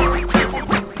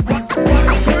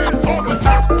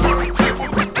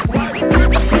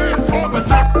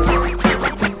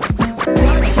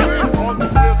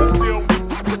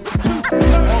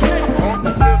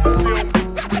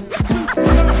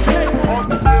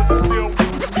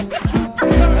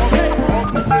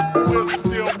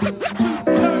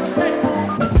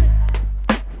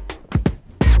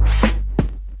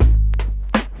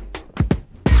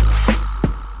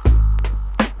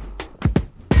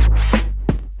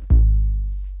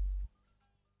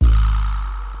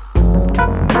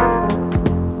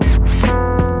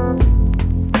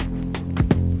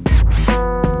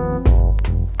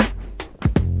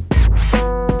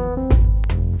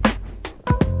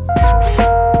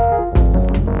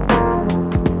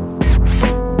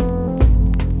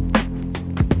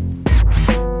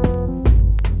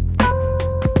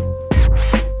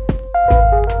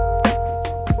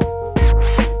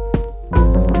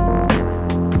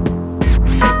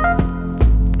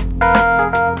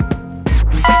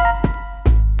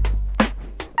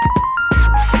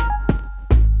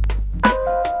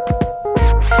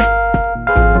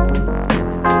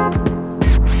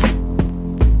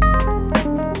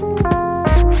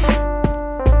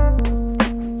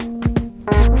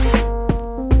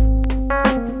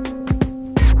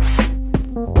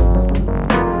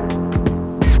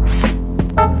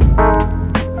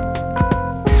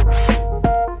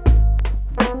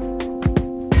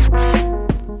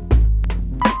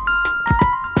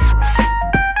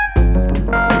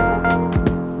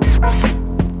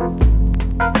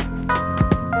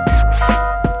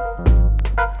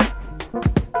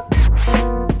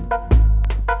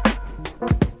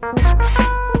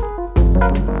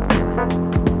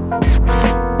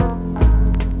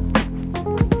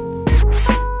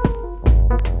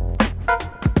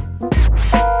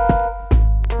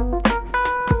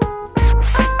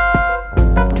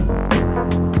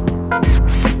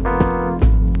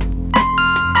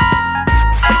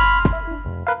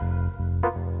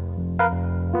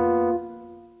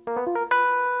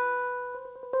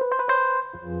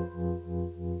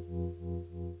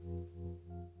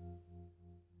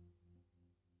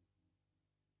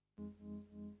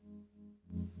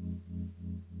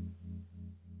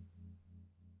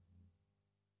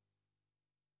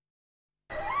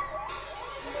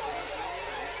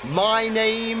 My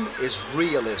name is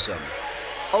Realism,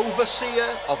 overseer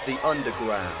of the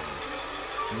underground.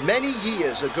 Many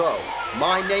years ago,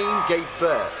 my name gave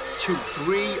birth to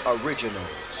 3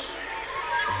 originals.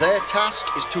 Their task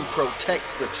is to protect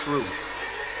the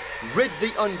truth, rid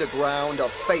the underground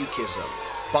of fakeism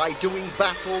by doing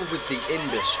battle with the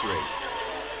industry.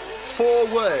 4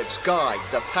 words guide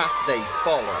the path they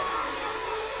follow.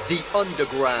 The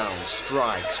underground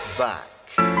strikes back.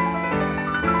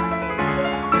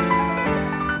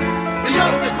 The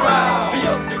underground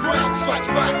strikes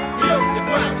back. The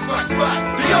underground strikes back.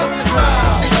 The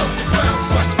underground. The underground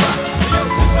strikes back. The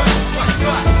underground strikes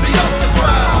back. The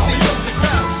underground. The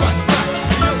underground strikes back.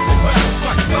 The underground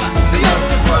strikes back. The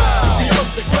underground. The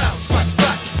underground strikes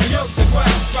back. The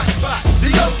underground strikes back.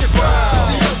 The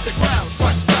underground. The underground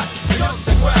strikes back. The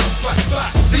underground strikes back.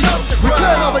 The underground.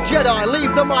 Return of a Jedi,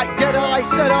 leave the mic dead. I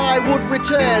said I would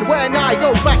return. When I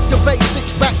go back to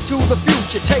basics, back to the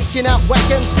future, taking out whack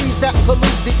MCs that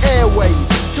pollute the airwaves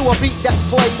to a beat that's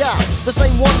played out. The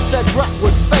same one said rap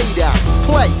would fade out.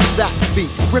 Play that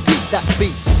beat, repeat that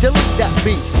beat, delete that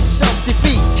beat.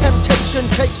 Self-defeat, temptation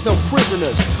takes no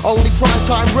prisoners, only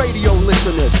primetime radio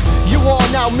listeners. You are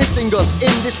now missing us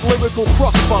in this lyrical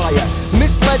crossfire,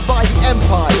 misled by the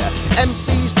empire.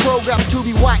 MCs programmed to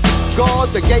be whack, guard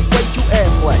the gateway to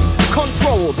airplay,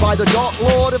 controlled by the Dark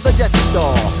Lord of the Death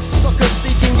Star. Suckers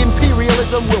seeking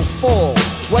imperialism will fall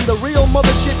when the real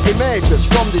mothership emerges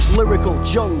from this lyrical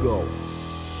jungle.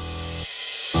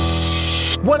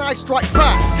 When I strike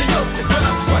back, the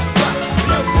underground strikes back.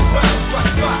 The underground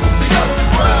strikes back. The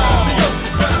underground. The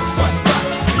underground strikes back.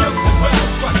 The underground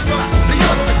strikes back. The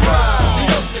underground. The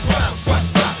underground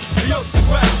strikes back. The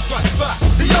underground strikes back.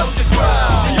 The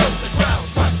underground. The underground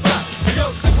strikes back. The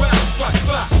underground strikes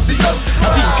back. The underground.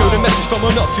 I decode a message from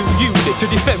a not-to unit to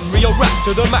defend real rap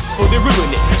to the max for they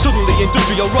ruin it. Suddenly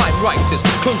industrial rhyme writers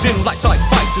close in like TIE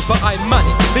fighters, but I man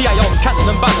it. The ion cannon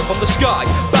and banner from the sky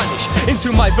banish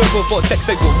into my verbal vortex,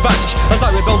 they will vanish as I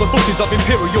rebel the forces of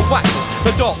imperial whackness.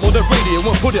 The Dark Lord of Radio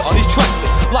won't put it on his track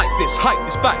list. Like this, hype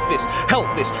this, back this, help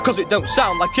this, cause it don't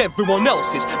sound like everyone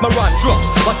else's. My rhyme drops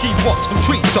like Ewoks from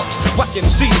treetops. Whack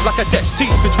MCs like a test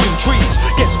tease between trees.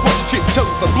 Get squashed, chipped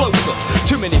over, blown up.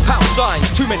 Too many pound signs,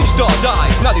 too many starred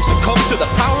eyes. Now they succumb to the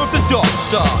power of the dark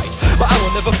side. But I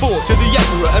will never fall to the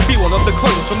Emperor and be one of the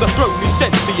clones from the throne he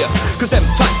sent to you. Cause them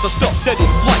types are stopped dead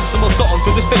in flight. Someone sat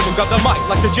onto the stage and grabbed the mic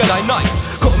like a Jedi Knight.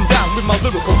 Cut them down with my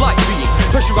lyrical light beam.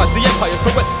 Pressurize the Empire's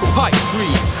poetical pipe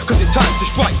dream. Cause it's time to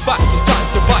strike back, it's time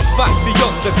to bite back. The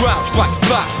underground strikes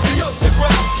back. The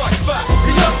underground strikes back.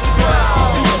 The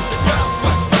underground. The underground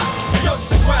strikes back. The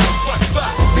underground strikes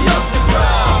back. The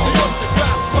underground. The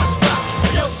underground strikes back.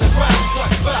 The underground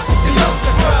strikes back. The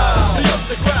underground. The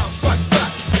underground strikes back.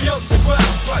 The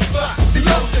underground strikes back. The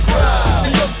underground.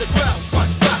 The underground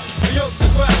strikes back. The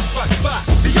underground strikes back.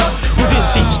 The underground. Within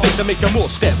deep space I make them all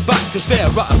step back, cause they're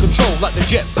out of control like the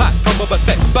jetpack. Come up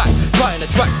effects back, try and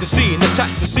attract the scene,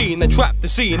 attack the scene, then trap the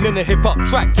scene in a hip-hop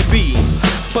track to beam.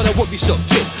 But I won't be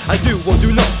sucked in, I do or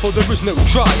do not, for there is no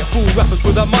try. I fool rappers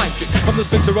with a mind trick from the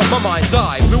splinter of my mind's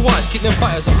eye. Blue eyes keep them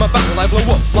fires of my battle, I blow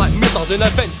up like missiles in a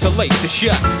ventilator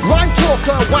shack. rhyme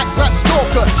talker, whack rap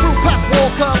stalker, true path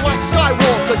walker like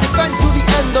Skywalker. Defend to the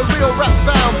end the real rap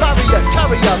sound barrier,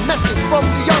 carrier, message from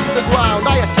the underground.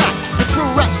 I attack the true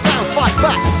rap sound, fight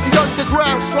back. The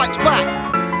underground strikes back.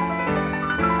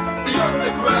 The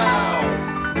underground.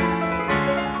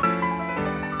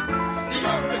 The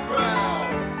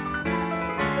underground.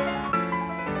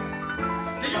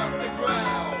 The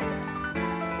underground.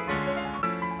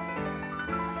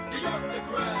 The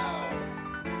underground.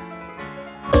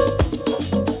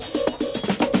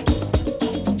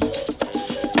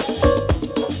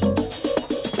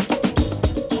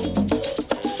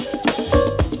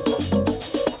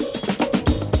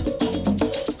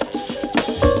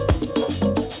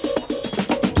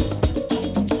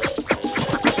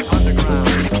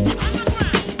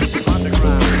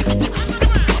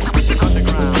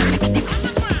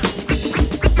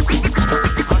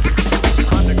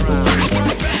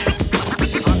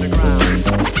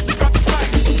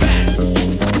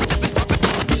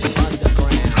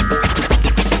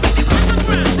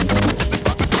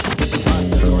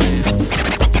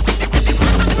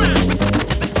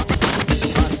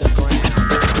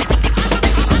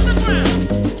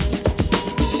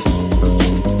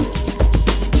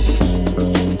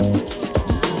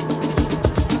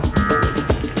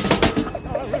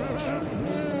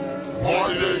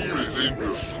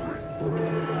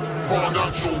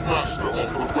 Financial master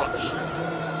of the rap scene.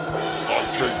 I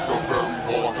take the very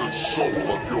heart and soul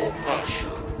of your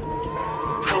passion.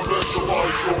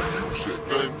 Commercialize your music,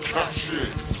 then cash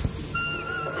in.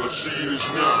 The scene is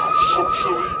now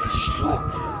socially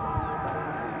destructive.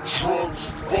 Drugs,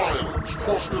 violence,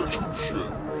 prostitution,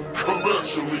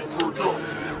 commercially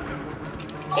productive.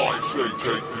 I say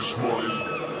take this money,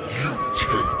 you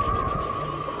take it.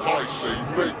 I say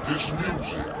make this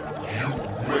music, you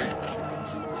make it.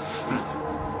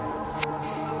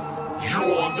 You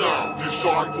are now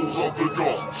disciples of the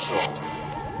dark side,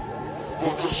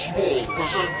 but a small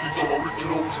percentage of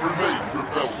originals remain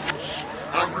rebellious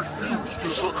and refuse to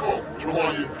succumb to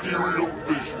my imperial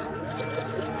vision.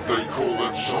 They call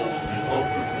themselves the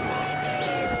underground.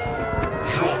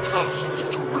 Your task is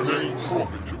to remain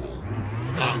profitable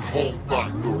and hold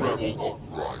back the rebel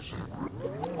uprising.